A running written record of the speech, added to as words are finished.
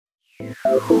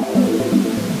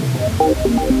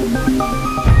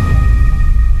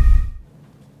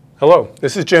Hello,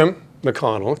 this is Jim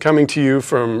McConnell coming to you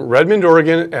from Redmond,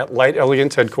 Oregon at Light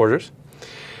Elegance headquarters.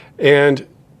 And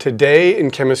today in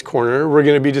Chemist Corner, we're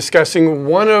going to be discussing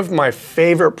one of my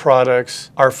favorite products,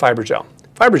 our fiber gel.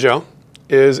 Fiber gel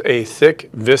is a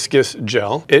thick, viscous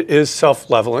gel. It is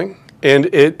self-leveling and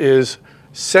it is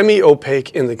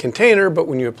semi-opaque in the container, but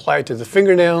when you apply it to the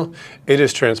fingernail, it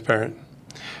is transparent.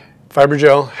 Fiber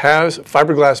gel has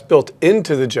fiberglass built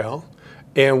into the gel.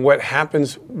 And what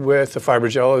happens with the fiber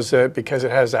gel is that because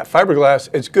it has that fiberglass,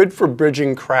 it's good for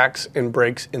bridging cracks and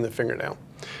breaks in the fingernail.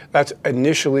 That's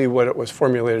initially what it was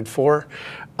formulated for.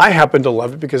 I happen to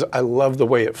love it because I love the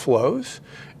way it flows.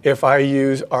 If I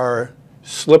use our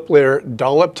slip layer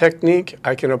dollop technique,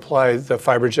 I can apply the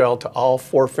fiber gel to all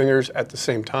 4 fingers at the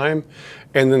same time.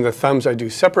 And then the thumbs I do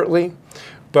separately.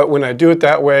 But when I do it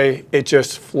that way, it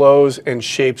just flows and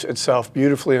shapes itself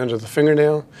beautifully under the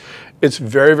fingernail. It's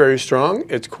very, very strong.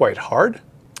 It's quite hard.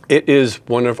 It is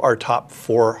one of our top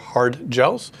 4 hard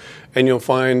gels, and you'll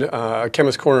find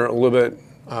Chemist Corner a little bit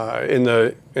in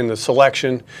the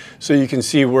selection, so you can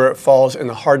see where it falls in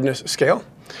the hardness scale.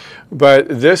 But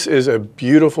this is a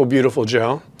beautiful, beautiful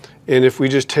gel, and if we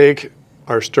just take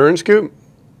our stir and scoop,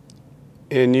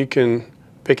 and you can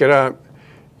pick it up,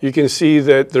 you can see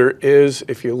that there is,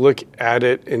 if you look at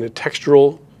it in a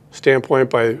textural standpoint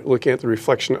by looking at the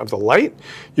reflection of the light,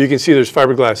 you can see there's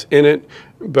fiberglass in it,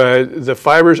 but the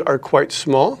fibers are quite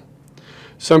small.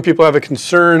 Some people have a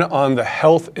concern on the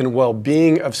health and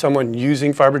well-being of someone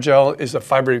using fiber gel. Is the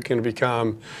fiber going to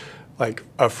become like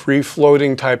a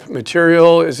free-floating type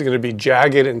material? Is it going to be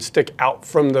jagged and stick out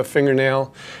from the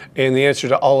fingernail? And the answer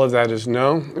to all of that is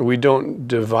no. We don't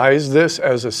devise this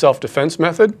as a self-defense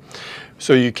method,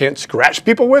 so you can't scratch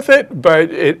people with it, but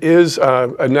it is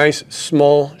a nice,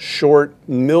 small, short,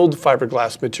 milled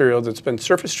fiberglass material that's been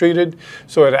surface treated,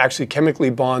 so it actually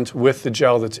chemically bonds with the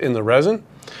gel that's in the resin,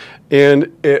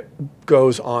 and it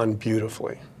goes on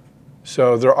beautifully.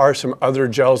 So there are some other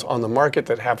gels on the market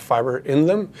that have fiber in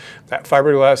them. That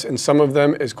fiberglass in some of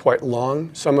them is quite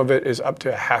long. Some of it is up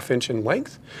to a ½ inch in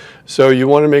length. So you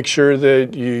want to make sure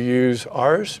that you use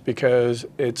ours because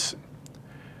it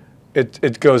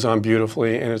goes on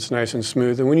beautifully and it's nice and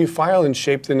smooth. And when you file and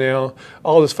shape the nail,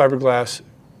 all this fiberglass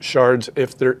shards,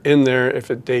 if they're in there,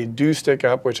 they do stick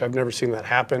up, which I've never seen that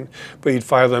happen, but you'd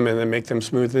file them and then make them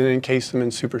smooth and then encase them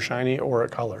in super shiny or a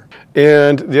color.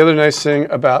 And the other nice thing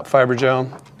about fiber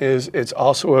gel is it's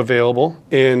also available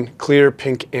in clear,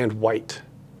 pink, and white.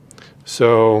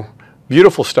 So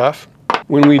beautiful stuff.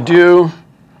 When we do,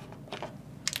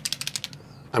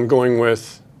 I'm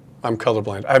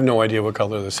colorblind. I have no idea what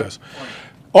color this is.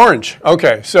 Orange.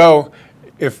 Okay, so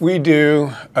if we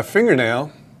do a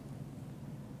fingernail,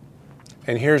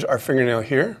 and here's our fingernail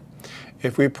here.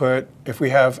 If we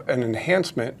have an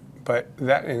enhancement, but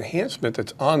that enhancement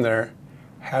that's on there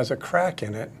has a crack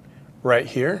in it right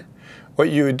here, what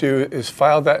you would do is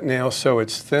file that nail so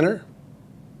it's thinner.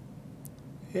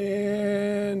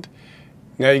 And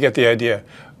now you get the idea.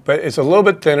 But it's a little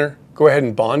bit thinner. Go ahead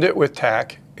and bond it with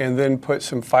tack and then put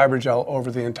some fiber gel over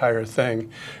the entire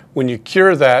thing. When you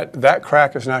cure that, that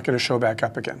crack is not going to show back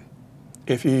up again.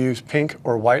 If you use pink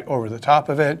or white over the top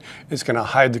of it, it's going to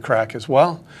hide the crack as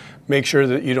well. Make sure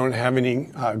that you don't have any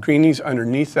greenies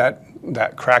underneath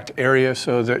that cracked area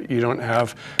so that you don't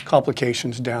have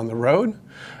complications down the road.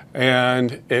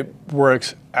 And it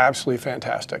works absolutely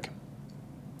fantastic.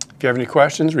 If you have any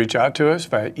questions, reach out to us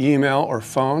via email or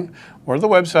phone or the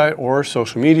website or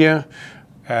social media.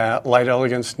 Light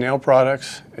Elegance Nail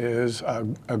Products is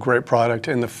a great product,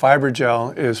 and the fiber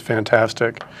gel is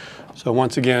fantastic. So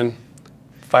once again,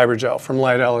 fiber gel from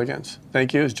Light Elegance.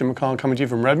 Thank you. It's Jim McConnell coming to you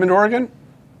from Redmond, Oregon.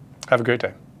 Have a great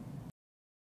day.